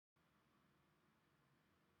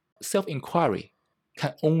self-inquiry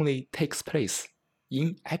can only take place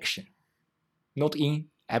in action, not in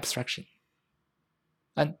abstraction.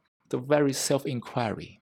 And the very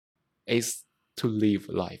self-inquiry is to live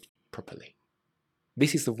life properly.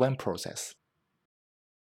 This is the one process.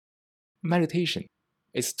 Meditation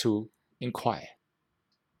is to inquire,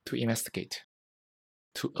 to investigate,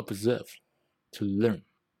 to observe, to learn.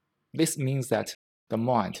 This means that the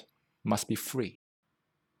mind must be free.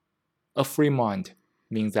 A free mind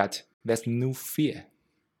means that there's no fear.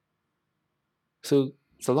 So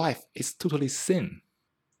the life is totally sane.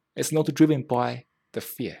 It's not driven by the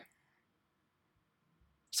fear.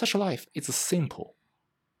 Such a life is simple,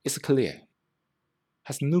 it's clear,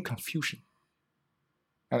 has no confusion,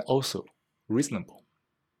 and also reasonable.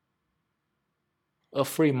 A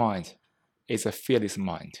free mind is a fearless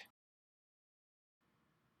mind.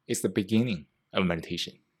 It's the beginning of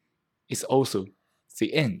meditation. It's also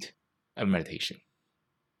the end of meditation.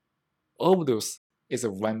 All of those is a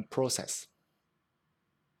one process.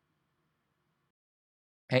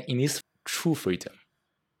 And in this true freedom,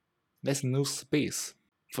 there's no space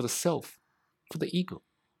for the self, for the ego.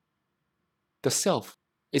 The self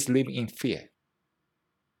is living in fear,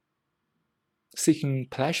 seeking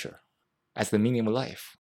pleasure as the meaning of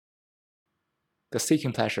life. The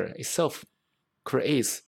seeking pleasure itself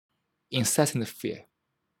creates incessant fear.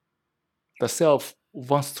 The self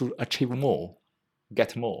wants to achieve more,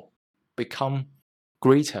 get more, become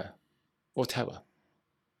greater, whatever.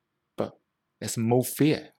 But there's more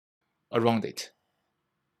fear around it.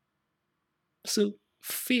 So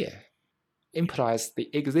fear implies the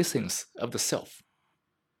existence of the self.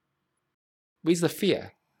 With the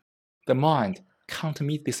fear, the mind can't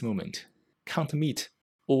meet this moment, can't meet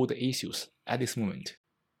all the issues at this moment,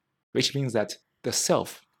 which means that the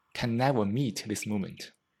self can never meet this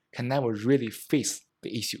moment, can never really face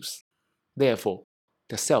the issues. Therefore,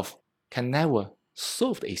 the self can never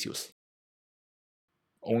solve the issues,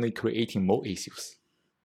 only creating more issues.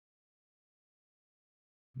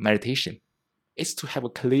 Meditation is to have a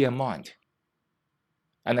clear mind,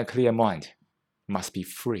 and a clear mind must be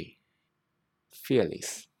free,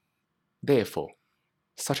 fearless. Therefore,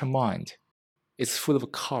 such a mind is full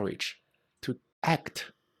of courage to act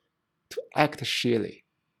sheerly.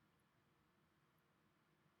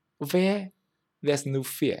 Where there's no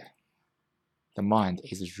fear, the mind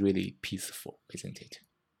is really peaceful, isn't it?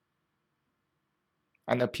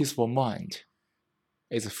 And a peaceful mind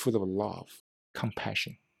is full of love,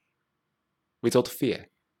 compassion. Without fear,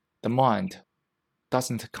 the mind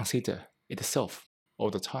doesn't consider itself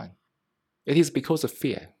all the time. It is because of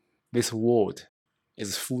fear this world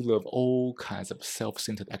is full of all kinds of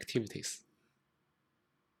self-centered activities.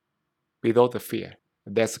 Without the fear,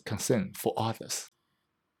 there's concern for others.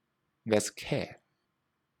 There's care.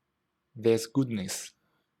 There's goodness.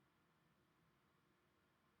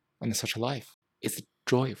 And such a life is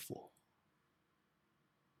joyful.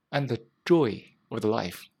 And the joy of the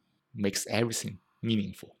life makes everything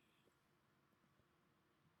meaningful.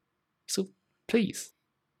 So please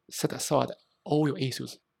set aside all your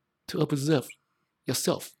issues to observe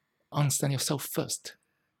yourself, understand yourself first.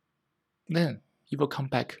 Then you will come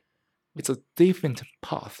back with a different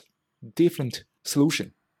path, different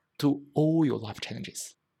solution to all your life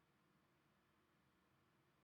challenges.